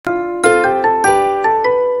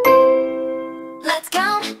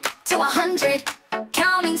100.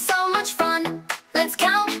 Counting so much fun. Let's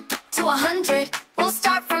count to 100. We'll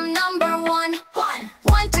start from number 1.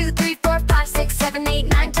 1, 2, 3, 4, 5, 6, 7, 8,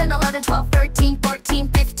 9, 10, 11, 12, 13, 14,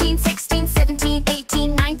 15, 16, 17,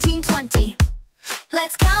 18, 19, 20.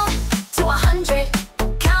 Let's count to 100.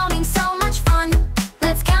 Counting so much fun.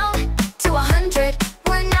 Let's count to 100.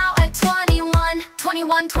 We're now at 21,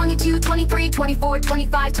 21, 22, 23, 24,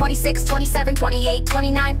 25, 26, 27, 28,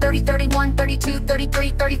 29, 30, 31, 32, 33,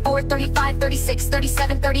 34, 35, 36,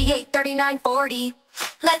 37, 38, 39, 40.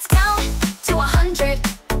 Let's count to 100.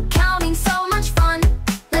 Counting so much fun.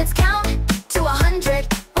 Let's count to 100.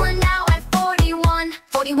 We're now at 41,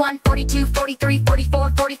 41, 42, 43, 44,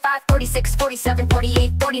 45, 46, 47,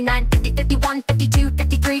 48, 49, 50, 51, 52,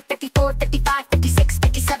 53, 54, 55, 56,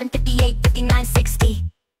 57, 58, 59, 60.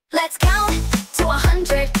 Let's count to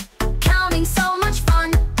 100. Counting so much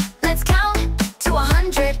fun. Let's count to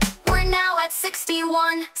 100. We're now at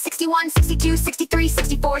 61, 61, 62, 63,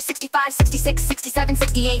 64, 65, 66, 67,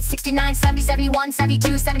 68, 69, 70, 71,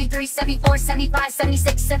 72, 73, 74, 75,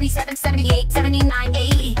 76, 77, 78, 79,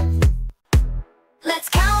 80. Let's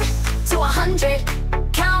count to 100.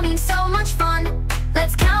 Counting so much fun.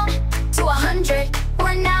 Let's count to 100.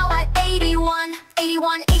 We're now at 81,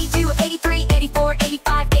 81, 82, 83, 84,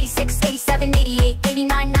 85, 86, 87, 88,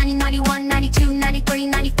 89, 90, 91, 92, 93,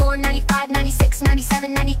 94, 95, 96,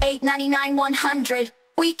 97, 98, 99, 100.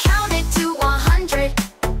 We counted to 100.